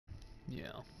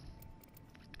Yeah.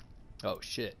 Oh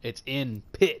shit! It's in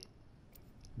pit.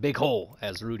 Big hole,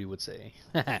 as Rudy would say.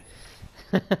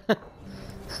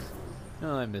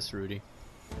 Oh, I miss Rudy.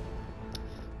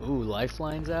 Ooh,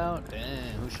 lifeline's out?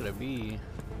 Dang, who should I be?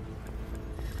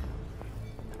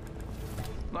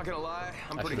 Not gonna lie,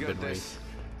 I'm pretty good at this.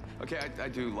 Okay, I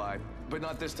do lie, but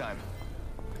not this time.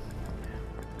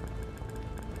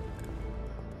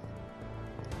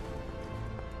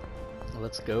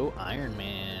 Let's go Iron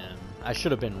Man. I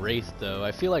should have been Wraith though.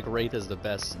 I feel like Wraith is the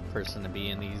best person to be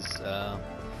in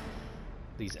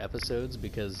these episodes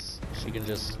because she can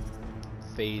just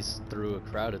phase through a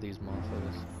crowd of these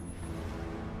motherfuckers.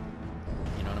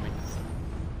 You know what I mean?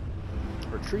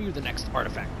 Retrieve the next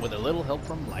artifact with a little help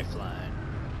from Lifeline.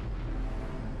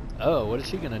 Oh, what is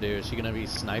she gonna do? Is she gonna be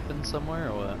sniping somewhere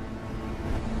or what?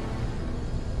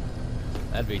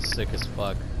 That'd be sick as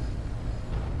fuck.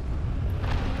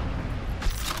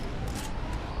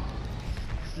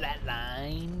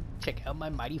 Flatline. Check out my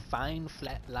mighty fine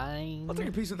flatline. I'll take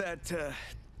a piece of that,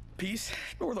 piece,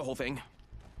 or the whole thing.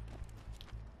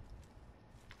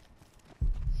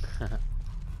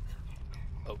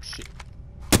 Oh shit.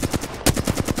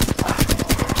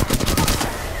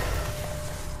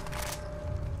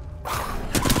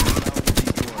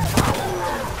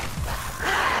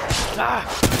 Ah!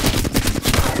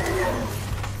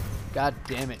 God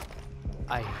damn it.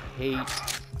 I hate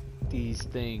these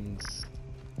things.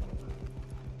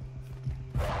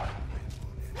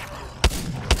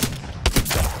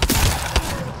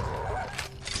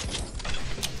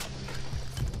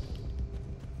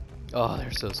 Oh,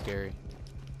 they're so scary.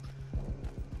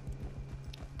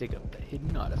 Dig up the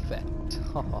hidden artifact.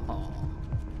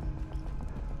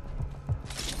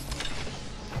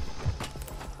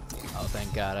 Oh,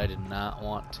 thank God, I did not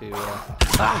want to.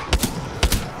 Ah!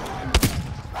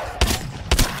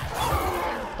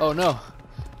 Oh no.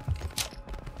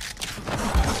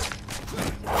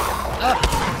 Ah!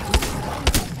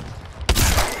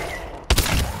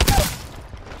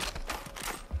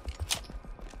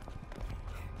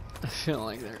 I feel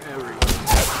like they're everywhere.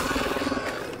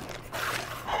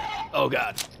 Oh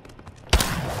God.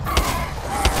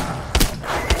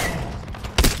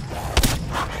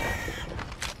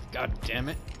 God damn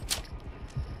it.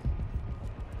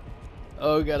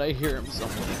 Oh God, I hear him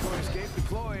somewhere. Escape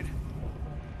deployed.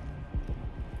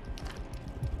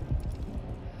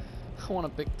 I want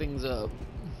to pick things up.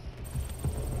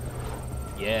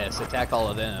 Yes, attack all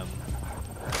of them.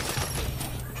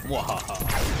 Wahaha.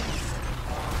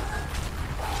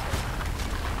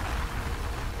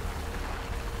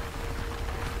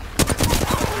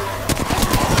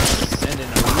 Sending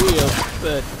a real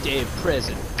birthday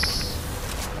present.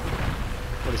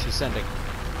 What is she sending?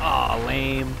 Aw,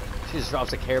 lame. She just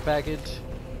drops a care package.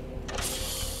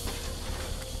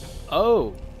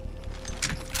 Oh.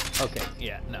 Okay,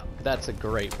 yeah, no. That's a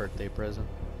great birthday present.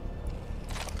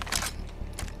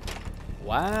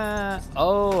 Wow.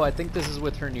 Oh, I think this is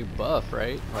with her new buff,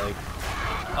 right? Like,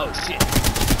 oh shit.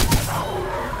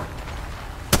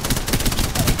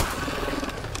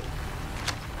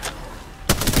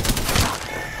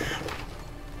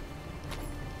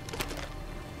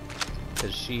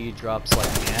 Because she drops like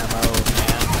ammo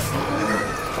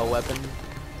and a weapon.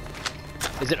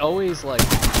 Is it always like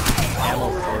ammo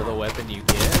for the weapon you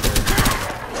get? Or?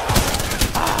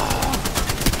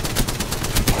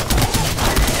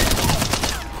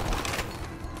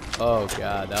 Oh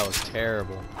God, that was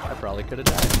terrible. I probably could have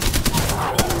died.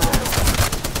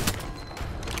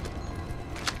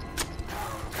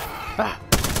 Ah.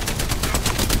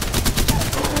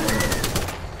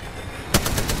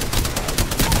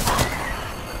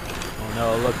 Oh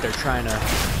no, look, they're trying to...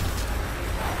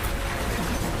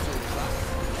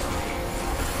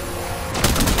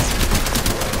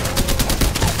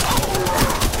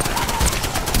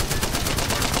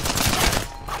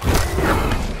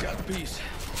 Got the piece.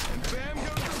 And bam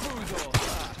goes the boozle.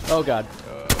 Oh God.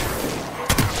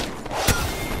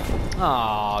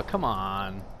 Aw, come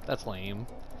on. That's lame.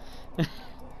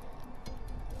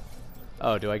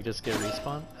 Oh, do I just get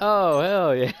respawn? Oh,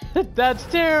 hell yeah. That's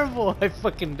terrible. I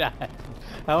fucking died.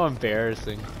 How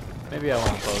embarrassing. Maybe I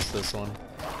won't post this one.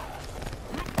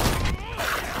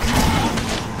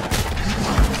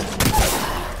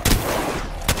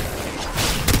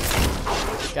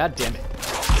 God damn it.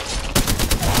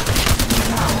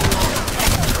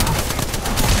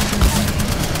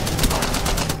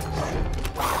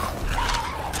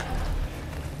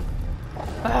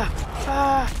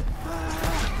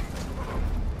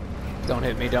 Don't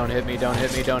hit me, don't hit me, don't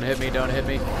hit me, don't hit me, don't hit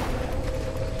me.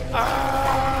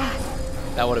 Ah!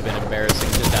 That would have been embarrassing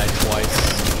to die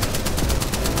twice.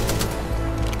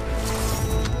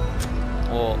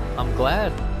 Well, I'm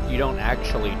glad you don't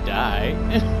actually die.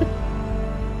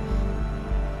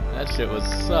 That shit would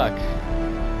suck.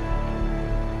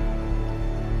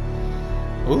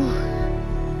 Ooh.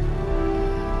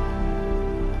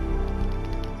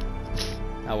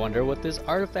 I wonder what this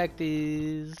artifact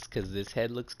is, because this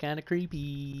head looks kind of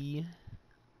creepy.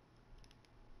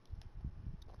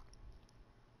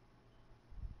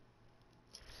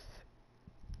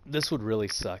 This would really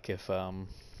suck if, you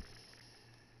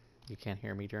can't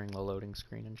hear me during the loading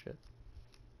screen and shit.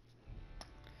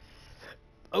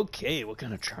 Okay, what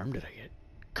kind of charm did I get?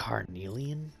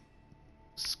 Carnelian?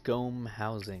 Scome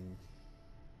housing.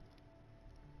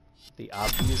 The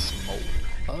obvious mold.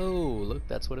 Oh, look,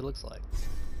 that's what it looks like.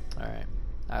 Alright,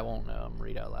 I won't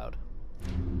read out loud.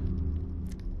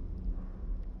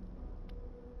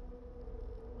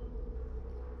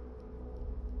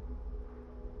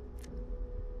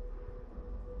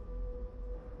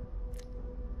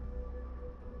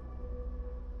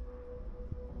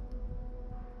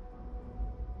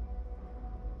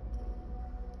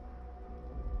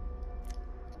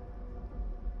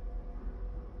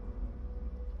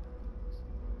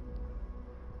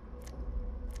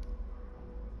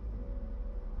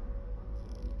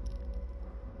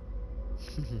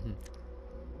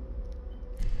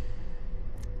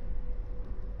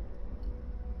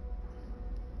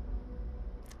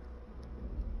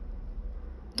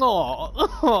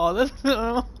 Oh, that's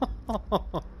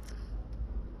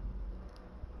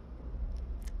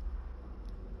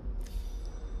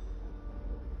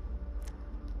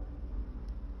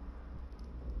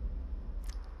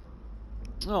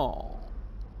oh.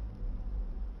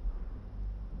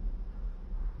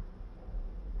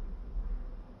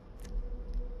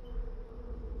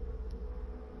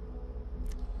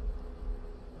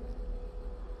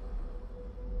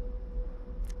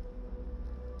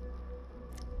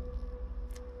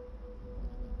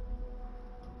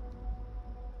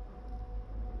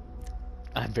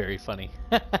 I'm very funny.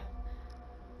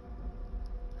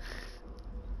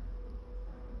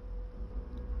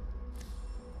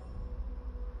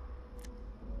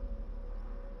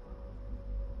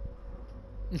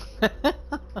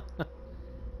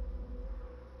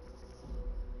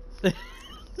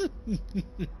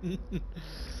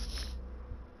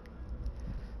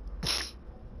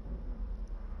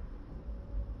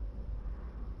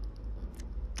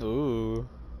 Ooh.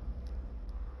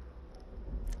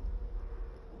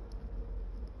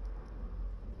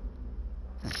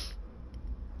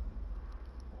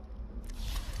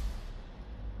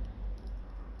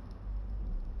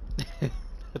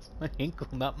 That's my ankle,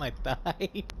 not my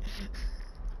thigh.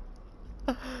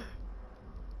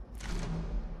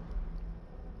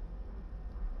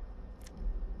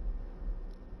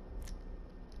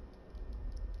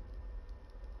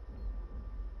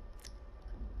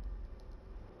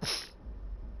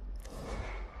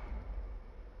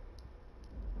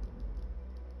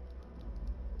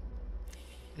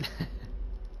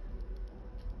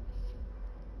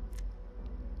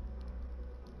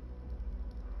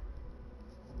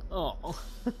 Oh.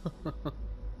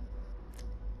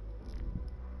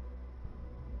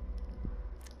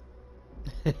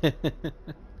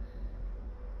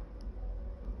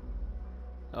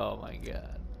 Oh my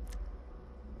god.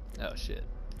 Oh shit.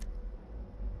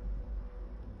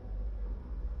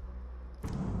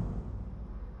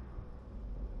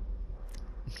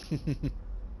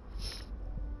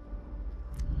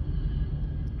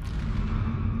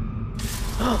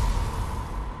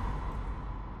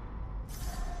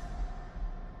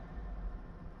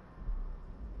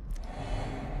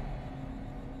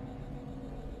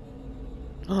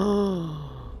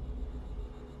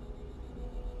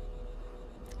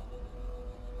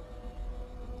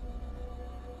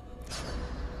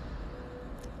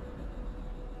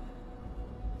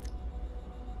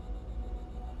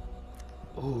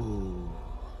 Ooh.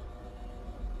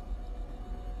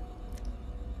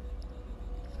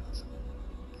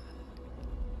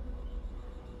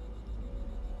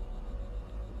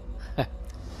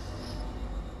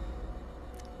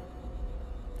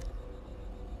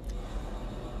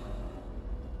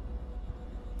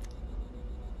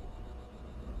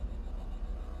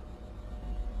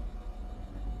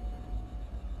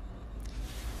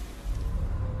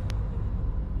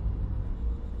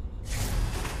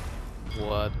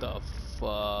 What the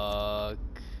fuck?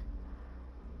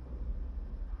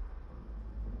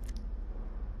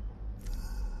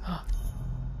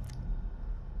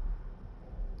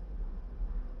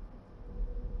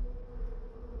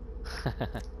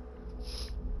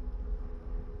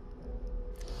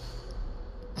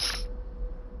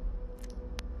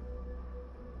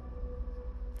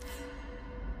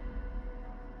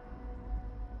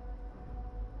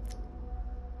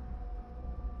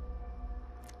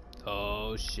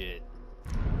 Oh shit.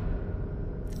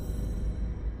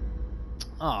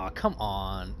 Aw, come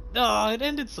on. Oh, it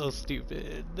ended so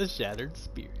stupid. The Shattered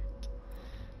Spirit.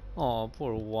 Aw,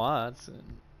 poor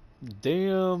Watson.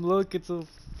 Damn, look, it's a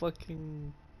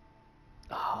fucking...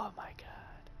 Oh my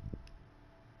god.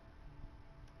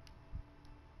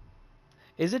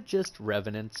 Is it just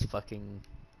Revenant's fucking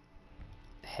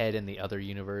head in the other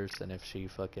universe, and if she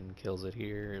fucking kills it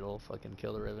here, it'll fucking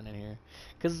kill the Revenant here?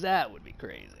 Cause that would be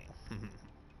crazy.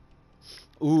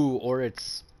 Ooh, or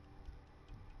it's...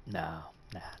 No.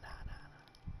 Nah.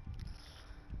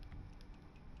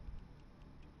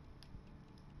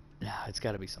 No, it's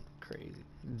gotta be something crazy.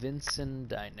 Vincent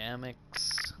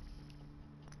Dynamics.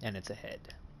 And it's a head.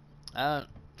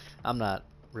 I'm not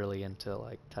really into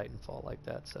like Titanfall like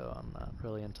that, so I'm not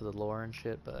really into the lore and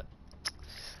shit, but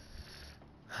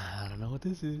I don't know what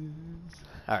this is.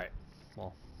 Alright,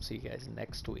 well, see you guys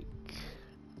next week.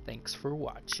 Thanks for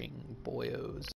watching, boyos.